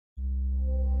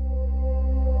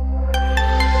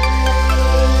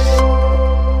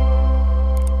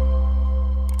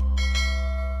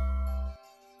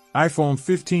iPhone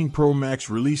 15 Pro Max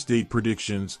release date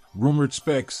predictions, rumored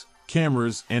specs,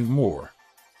 cameras, and more.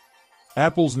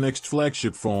 Apple's next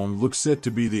flagship phone looks set to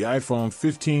be the iPhone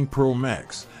 15 Pro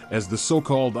Max, as the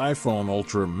so-called iPhone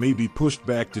Ultra may be pushed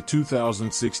back to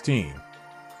 2016.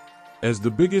 As the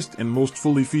biggest and most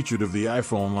fully featured of the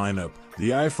iPhone lineup,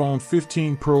 the iPhone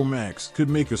 15 Pro Max could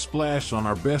make a splash on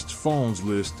our best phones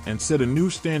list and set a new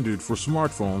standard for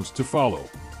smartphones to follow.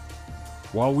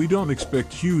 While we don't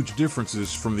expect huge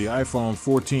differences from the iPhone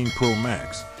 14 Pro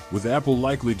Max, with Apple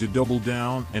likely to double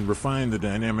down and refine the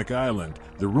dynamic island,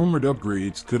 the rumored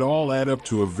upgrades could all add up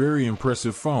to a very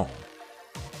impressive phone.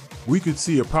 We could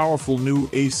see a powerful new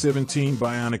A17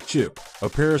 Bionic chip, a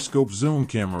periscope zoom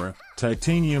camera,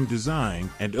 titanium design,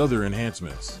 and other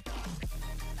enhancements.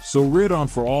 So read on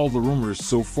for all the rumors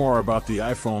so far about the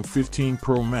iPhone 15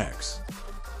 Pro Max.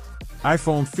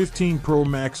 iPhone 15 Pro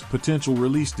Max potential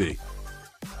release date.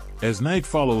 As night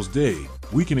follows day,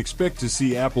 we can expect to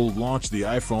see Apple launch the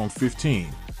iPhone 15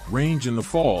 range in the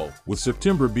fall, with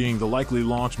September being the likely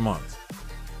launch month.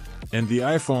 And the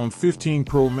iPhone 15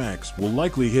 Pro Max will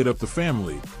likely hit up the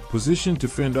family, positioned to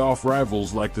fend off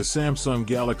rivals like the Samsung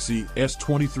Galaxy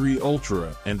S23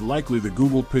 Ultra and likely the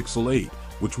Google Pixel 8,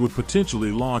 which would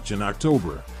potentially launch in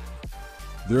October.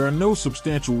 There are no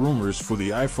substantial rumors for the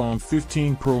iPhone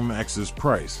 15 Pro Max's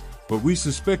price, but we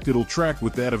suspect it'll track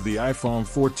with that of the iPhone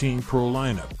 14 Pro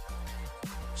lineup.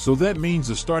 So that means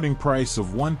a starting price of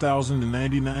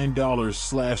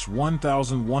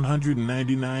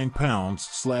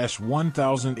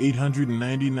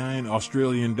 $1,099/£1,199/£1,899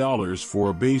 Australian dollars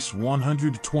for a base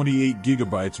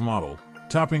 128GB model,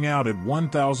 topping out at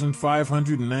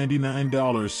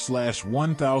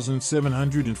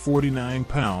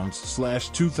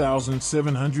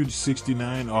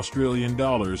 $1,599/£1,749/£2,769 Australian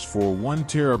dollars for a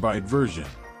 1TB version.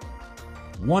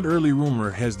 One early rumor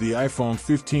has the iPhone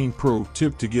 15 Pro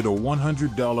tipped to get a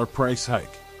 $100 price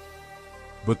hike.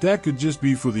 But that could just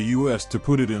be for the US to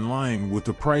put it in line with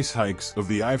the price hikes of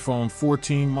the iPhone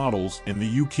 14 models in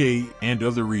the UK and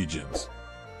other regions.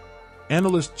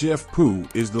 Analyst Jeff Poo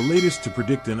is the latest to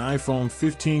predict an iPhone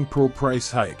 15 Pro price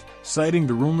hike, citing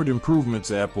the rumored improvements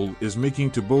Apple is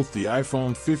making to both the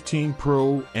iPhone 15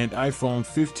 Pro and iPhone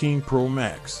 15 Pro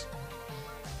Max.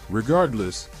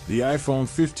 Regardless, the iPhone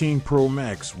 15 Pro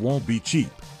Max won't be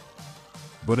cheap.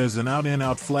 But as an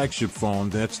out-and-out flagship phone,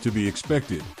 that's to be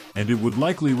expected, and it would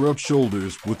likely rub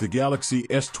shoulders with the Galaxy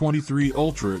S23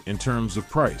 Ultra in terms of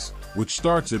price, which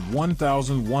starts at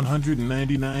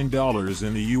 $1,199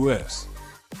 in the US.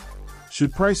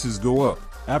 Should prices go up,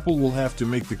 Apple will have to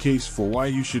make the case for why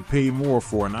you should pay more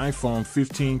for an iPhone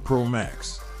 15 Pro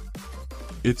Max.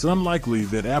 It's unlikely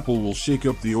that Apple will shake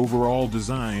up the overall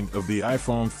design of the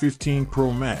iPhone 15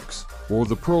 Pro Max, or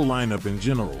the Pro lineup in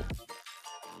general.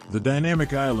 The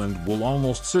dynamic island will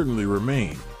almost certainly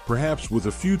remain, perhaps with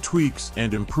a few tweaks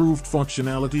and improved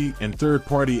functionality and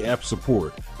third-party app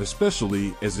support,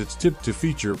 especially as it's tipped to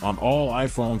feature on all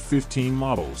iPhone 15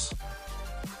 models.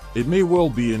 It may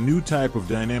well be a new type of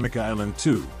dynamic island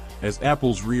too, as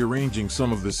Apple's rearranging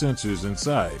some of the sensors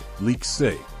inside, leaks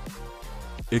say.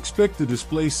 Expect the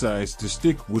display size to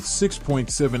stick with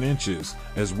 6.7 inches,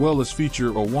 as well as feature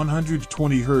a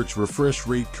 120Hz refresh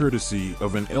rate courtesy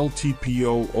of an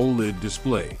LTPO OLED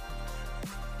display.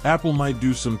 Apple might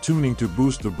do some tuning to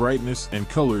boost the brightness and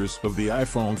colors of the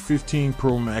iPhone 15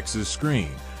 Pro Max's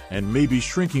screen, and maybe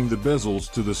shrinking the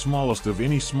bezels to the smallest of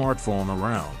any smartphone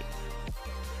around.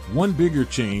 One bigger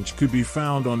change could be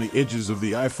found on the edges of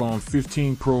the iPhone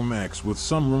 15 Pro Max, with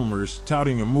some rumors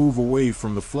touting a move away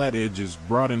from the flat edges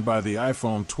brought in by the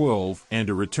iPhone 12 and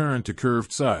a return to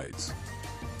curved sides.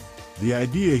 The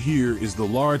idea here is the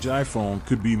large iPhone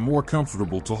could be more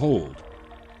comfortable to hold.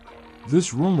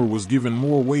 This rumor was given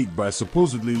more weight by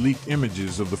supposedly leaked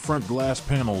images of the front glass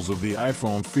panels of the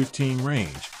iPhone 15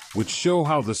 range, which show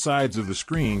how the sides of the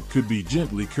screen could be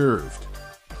gently curved.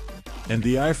 And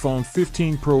the iPhone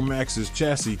 15 Pro Max's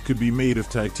chassis could be made of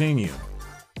titanium.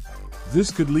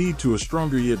 This could lead to a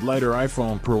stronger yet lighter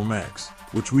iPhone Pro Max,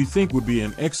 which we think would be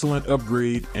an excellent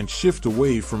upgrade and shift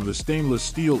away from the stainless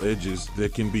steel edges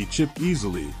that can be chipped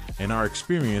easily, in our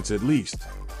experience at least.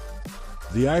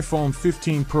 The iPhone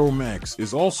 15 Pro Max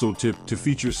is also tipped to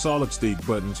feature solid-state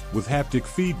buttons with haptic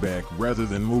feedback rather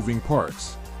than moving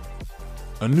parts.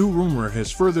 A new rumor has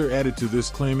further added to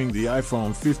this, claiming the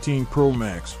iPhone 15 Pro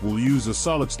Max will use a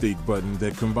solid-state button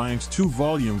that combines two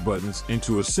volume buttons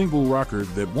into a single rocker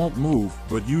that won't move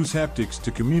but use haptics to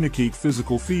communicate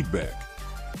physical feedback.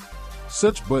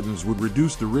 Such buttons would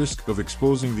reduce the risk of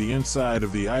exposing the inside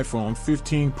of the iPhone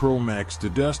 15 Pro Max to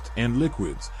dust and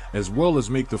liquids, as well as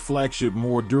make the flagship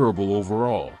more durable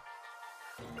overall.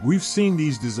 We've seen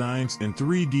these designs in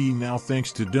 3D now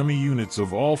thanks to dummy units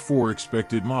of all 4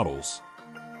 expected models.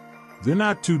 They're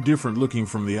not too different looking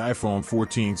from the iPhone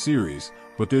 14 series,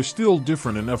 but they're still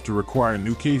different enough to require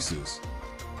new cases.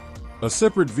 A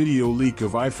separate video leak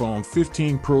of iPhone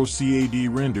 15 Pro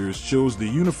CAD renders shows the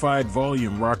unified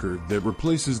volume rocker that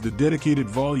replaces the dedicated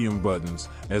volume buttons,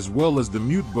 as well as the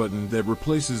mute button that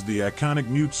replaces the iconic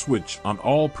mute switch on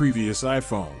all previous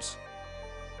iPhones.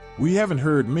 We haven't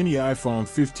heard many iPhone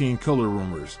 15 color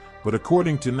rumors, but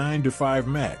according to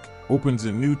 9to5Mac, opens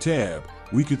a new tab,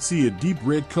 we could see a deep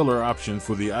red color option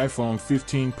for the iPhone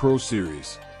 15 Pro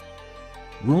series.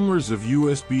 Rumors of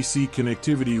USB-C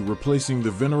connectivity replacing the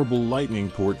venerable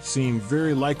Lightning port seem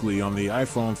very likely on the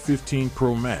iPhone 15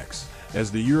 Pro Max,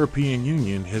 as the European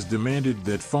Union has demanded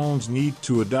that phones need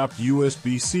to adopt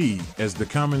USB-C as the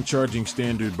common charging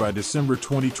standard by December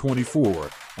 2024.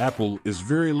 Apple is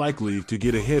very likely to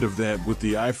get ahead of that with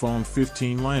the iPhone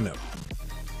 15 lineup.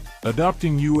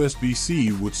 Adopting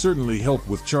USB-C would certainly help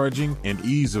with charging and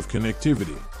ease of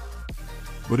connectivity.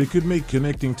 But it could make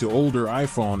connecting to older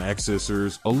iPhone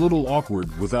accessors a little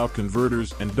awkward without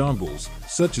converters and dongles,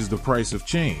 such as the price of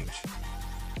change.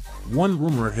 One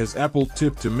rumor has Apple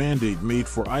tipped to mandate made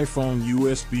for iPhone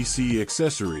USB-C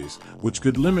accessories, which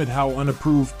could limit how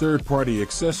unapproved third-party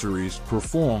accessories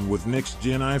perform with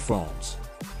next-gen iPhones.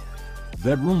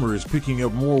 That rumor is picking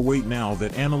up more weight now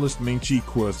that analyst Ming-Chi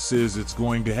Kuo says it's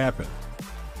going to happen.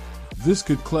 This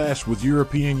could clash with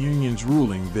European Union's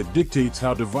ruling that dictates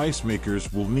how device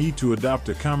makers will need to adopt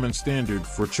a common standard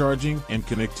for charging and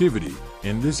connectivity,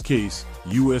 in this case,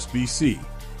 USB-C.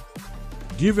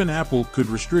 Given Apple could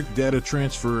restrict data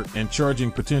transfer and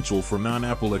charging potential for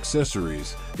non-Apple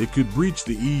accessories, it could breach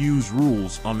the EU's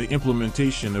rules on the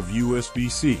implementation of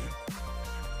USB-C.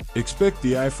 Expect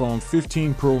the iPhone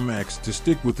 15 Pro Max to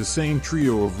stick with the same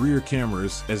trio of rear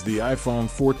cameras as the iPhone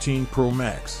 14 Pro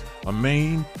Max, a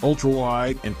main,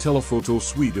 ultra-wide, and telephoto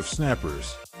suite of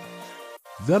snappers.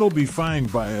 That'll be fine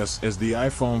by us, as the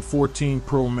iPhone 14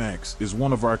 Pro Max is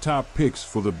one of our top picks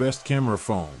for the best camera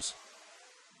phones.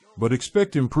 But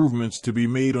expect improvements to be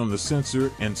made on the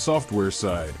sensor and software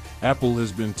side. Apple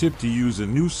has been tipped to use a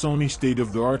new Sony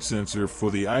state-of-the-art sensor for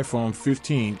the iPhone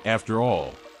 15 after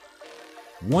all.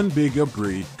 One big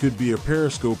upgrade could be a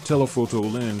periscope telephoto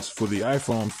lens for the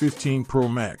iPhone 15 Pro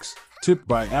Max, tipped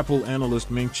by Apple analyst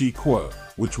Ming-Chi Kuo,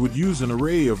 which would use an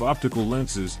array of optical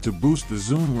lenses to boost the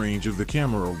zoom range of the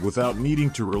camera without needing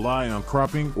to rely on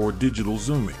cropping or digital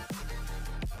zooming.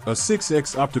 A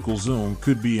 6x optical zoom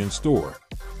could be in store.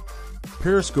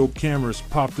 Periscope cameras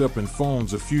popped up in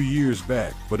phones a few years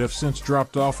back, but have since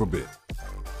dropped off a bit.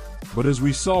 But as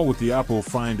we saw with the Oppo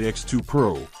Find X2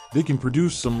 Pro, they can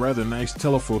produce some rather nice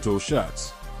telephoto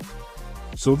shots.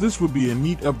 So this would be a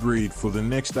neat upgrade for the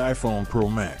next iPhone Pro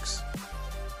Max.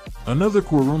 Another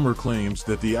core rumor claims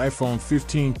that the iPhone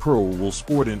 15 Pro will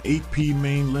sport an 8P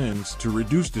main lens to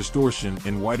reduce distortion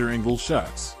in wider-angle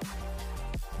shots.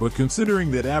 But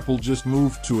considering that Apple just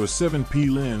moved to a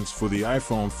 7P lens for the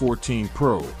iPhone 14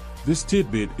 Pro, this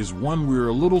tidbit is one we're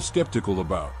a little skeptical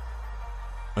about.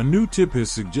 A new tip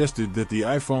has suggested that the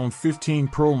iPhone 15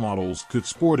 Pro models could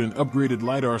sport an upgraded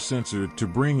LiDAR sensor to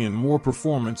bring in more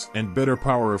performance and better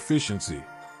power efficiency.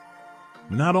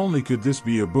 Not only could this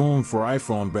be a boon for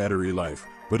iPhone battery life,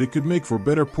 but it could make for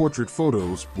better portrait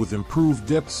photos with improved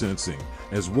depth sensing,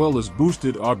 as well as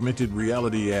boosted augmented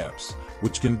reality apps,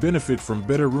 which can benefit from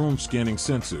better room scanning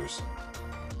sensors.